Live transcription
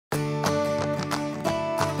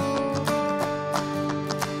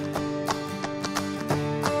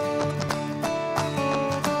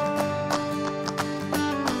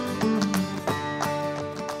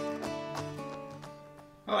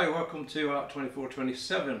welcome to Art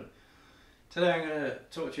 2427. Today I'm going to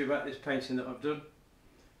talk to you about this painting that I've done.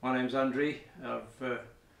 My name's Andrew. I've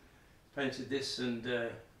painted this and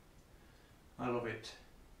I love it.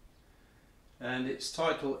 And its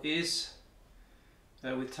title is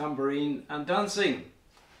With Tambourine and Dancing.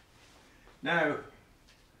 Now,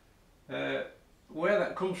 where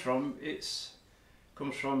that comes from, it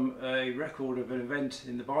comes from a record of an event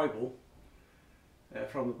in the Bible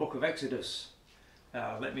from the book of Exodus.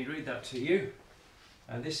 Let me read that to you.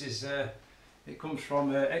 And this is, it comes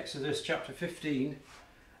from Exodus chapter 15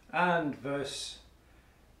 and verse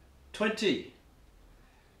 20,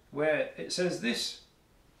 where it says this: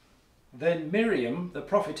 Then Miriam, the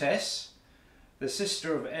prophetess, the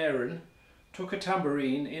sister of Aaron, took a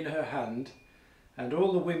tambourine in her hand, and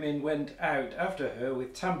all the women went out after her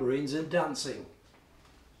with tambourines and dancing.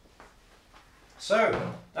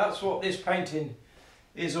 So that's what this painting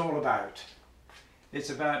is all about. It's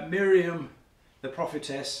about Miriam, the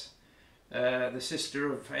prophetess, the sister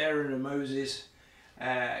of Aaron and Moses,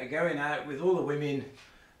 going out with all the women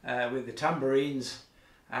with the tambourines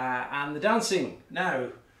and the dancing. Now,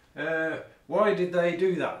 why did they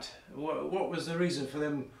do that? What was the reason for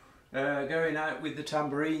them going out with the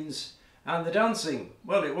tambourines and the dancing?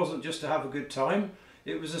 Well, it wasn't just to have a good time.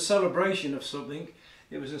 It was a celebration of something.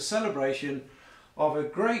 It was a celebration of a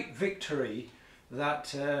great victory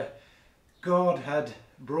that God had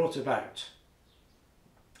brought about.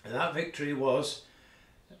 And that victory was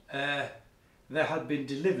they had been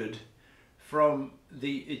delivered from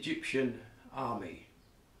the Egyptian army.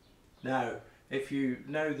 Now, if you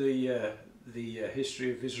know the history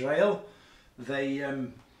of Israel, they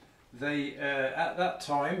at that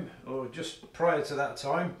time, or just prior to that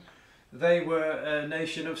time, they were a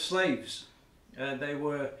nation of slaves. They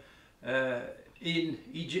were in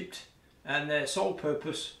Egypt, and their sole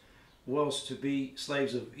purpose was to be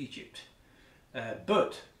slaves of Egypt.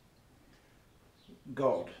 But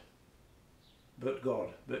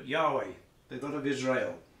Yahweh, the God of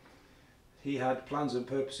Israel, He had plans and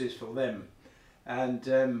purposes for them, and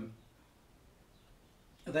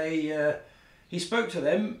He spoke to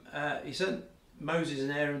them. He sent Moses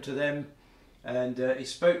and Aaron to them, and He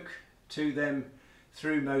spoke to them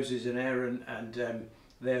through Moses and Aaron, and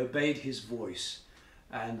they obeyed His voice,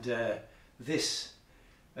 and this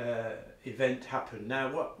event happened. Now,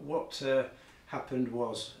 what happened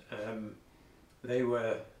was they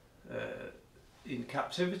were in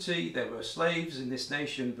captivity. They were slaves in this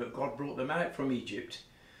nation, but God brought them out from Egypt,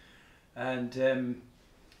 and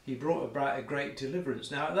He brought about a great deliverance.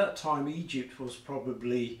 Now, at that time, Egypt was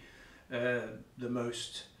probably the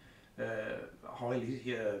most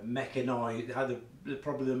highly mechanized, had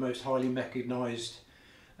probably the most highly mechanized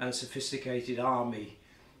and sophisticated army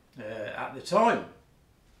at the time.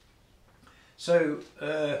 So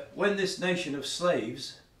when this nation of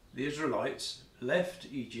slaves, the Israelites, left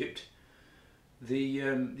Egypt, the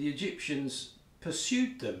Egyptians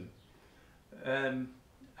pursued them, and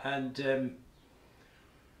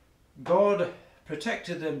God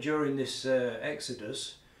protected them during this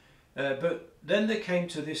exodus. But then they came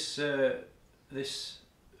to this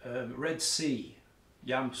Red Sea.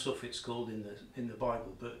 Yam Suf it's called in the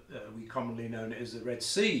Bible, but we commonly know it as the Red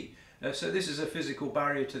Sea. So this is a physical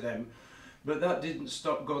barrier to them, but that didn't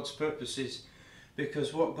stop God's purposes,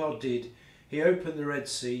 because what God did, He opened the Red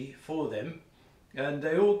Sea for them, and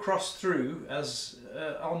they all crossed through as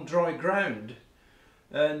on dry ground.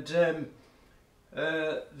 And the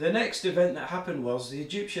next event that happened was the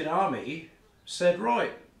Egyptian army said,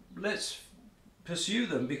 right, let's pursue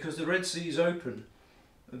them, because the Red Sea is open.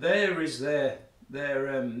 There is their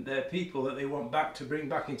people that they want back to bring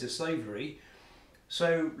back into slavery.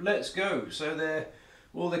 So let's go. So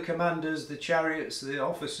all the commanders, the chariots, the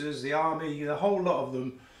officers, the army, the whole lot of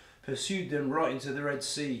them pursued them right into the Red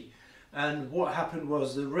Sea. And what happened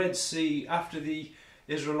was, the Red Sea, after the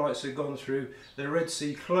Israelites had gone through, the Red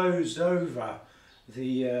Sea closed over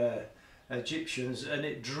the Egyptians, and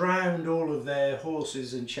it drowned all of their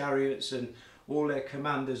horses and chariots and all their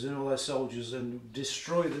commanders and all their soldiers, and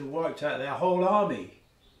destroyed and wiped out their whole army.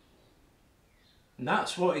 And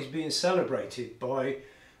that's what is being celebrated by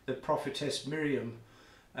the prophetess Miriam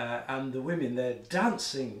and the women. They're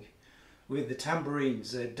dancing with the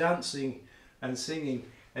tambourines, they're dancing and singing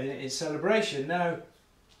in celebration. Now,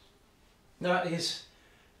 that is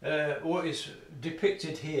what is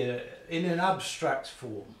depicted here in an abstract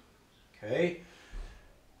form. Okay,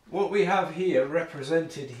 what we have here,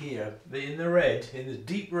 represented here in the red, in the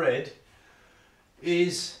deep red,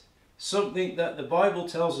 is something that the Bible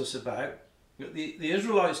tells us about. The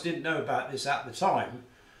Israelites didn't know about this at the time,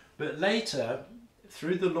 but later,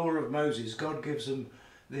 through the law of Moses, God gives them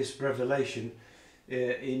this revelation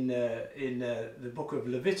in the book of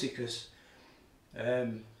Leviticus,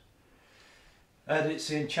 and it's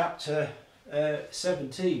in chapter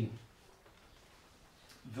 17,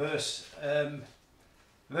 verse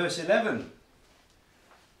 11,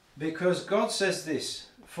 because God says this: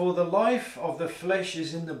 "For the life of the flesh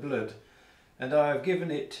is in the blood, and I have given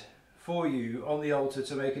it for you on the altar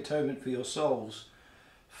to make atonement for your souls.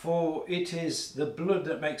 For it is the blood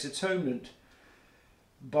that makes atonement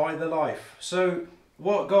by the life." So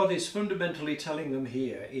what God is fundamentally telling them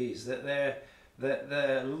here is that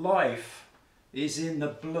their life is in the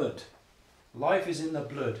blood. Life is in the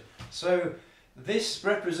blood. So this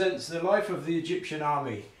represents the life of the Egyptian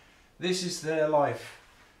army. This is their life.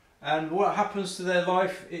 And what happens to their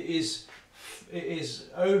life? It is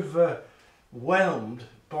overwhelmed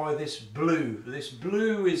by this blue. This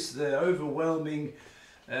blue is the overwhelming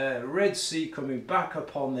Red Sea coming back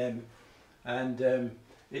upon them, and it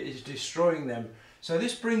is destroying them. So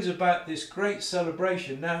this brings about this great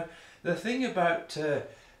celebration. Now, the thing about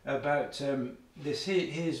this,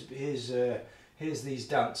 here's these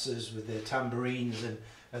dancers with their tambourines, and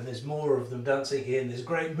there's more of them dancing here, and there's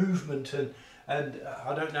great movement, and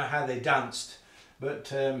I don't know how they danced,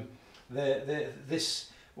 but these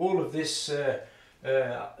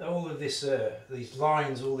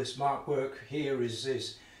lines, all this mark work here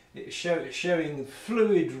is showing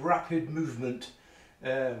fluid, rapid movement,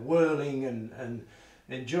 whirling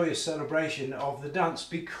and joyous celebration of the dance,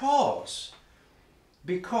 because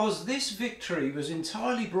this victory was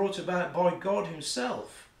entirely brought about by God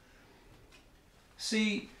himself.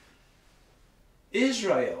 See,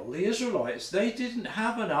 Israel, the Israelites, they didn't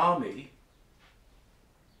have an army.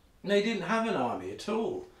 They didn't have an army at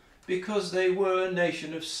all, because they were a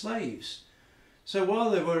nation of slaves. So while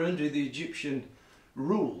they were under the Egyptian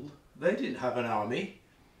rule, they didn't have an army.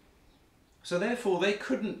 So therefore they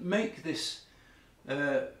couldn't make this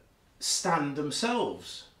stand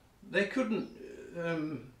themselves. They couldn't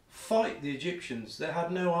fight the Egyptians. They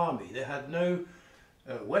had no army, they had no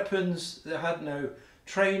weapons, they had no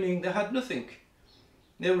training, they had nothing.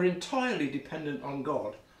 They were entirely dependent on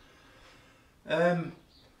God.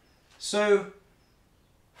 So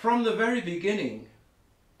from the very beginning,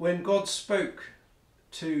 when God spoke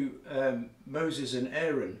to Moses and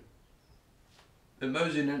Aaron,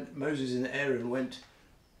 Moses and Aaron went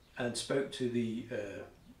and spoke to the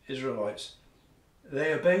Israelites,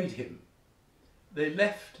 they obeyed him. They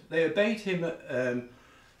obeyed him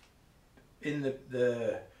in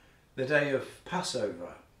the day of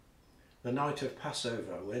Passover, the night of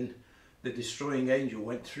Passover, when the destroying angel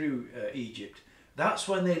went through Egypt. That's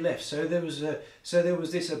when they left. So there was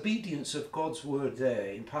this obedience of God's word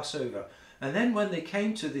there in Passover. And then when they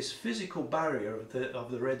came to this physical barrier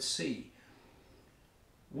of the Red Sea,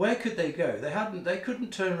 where could they go? They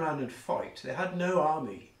couldn't turn around and fight. They had no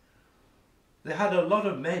army. They had a lot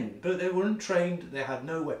of men, but they were untrained. They had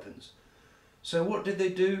no weapons. So what did they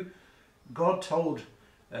do? God told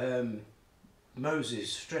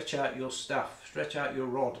Moses, "Stretch out your staff, stretch out your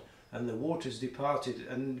rod," and the waters departed,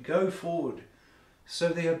 and go forward. So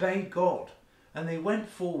they obeyed God and they went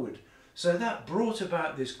forward. So that brought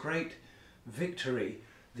about this great victory,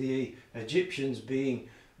 the Egyptians being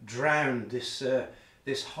drowned,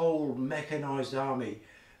 this whole mechanized army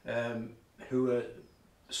who were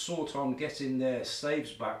sought on getting their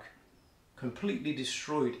slaves back, completely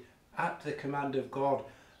destroyed at the command of God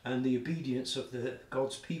and the obedience of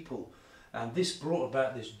God's people. And this brought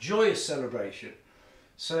about this joyous celebration.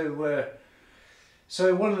 So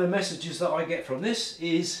one of the messages that I get from this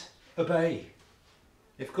is obey.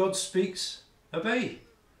 If God speaks, obey.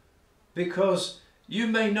 Because you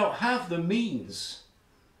may not have the means,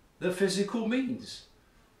 the physical means,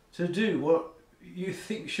 to do what you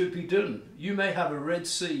think should be done. You may have a Red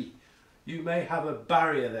Sea, you may have a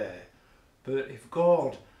barrier there, but if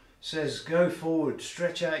God says go forward,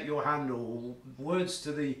 stretch out your hand, or words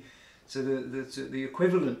to the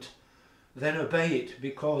equivalent, then obey it,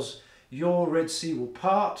 because your Red Sea will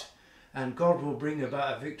part and God will bring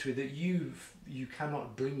about a victory that you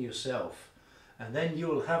cannot bring yourself. And then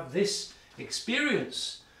you'll have this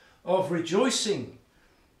experience of rejoicing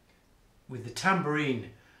with the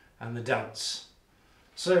tambourine and the dance.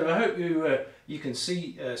 So I hope you can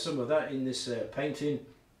see some of that in this painting,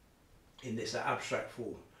 in this abstract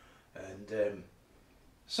form. And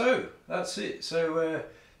so that's it. So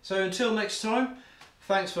until next time,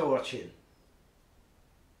 thanks for watching.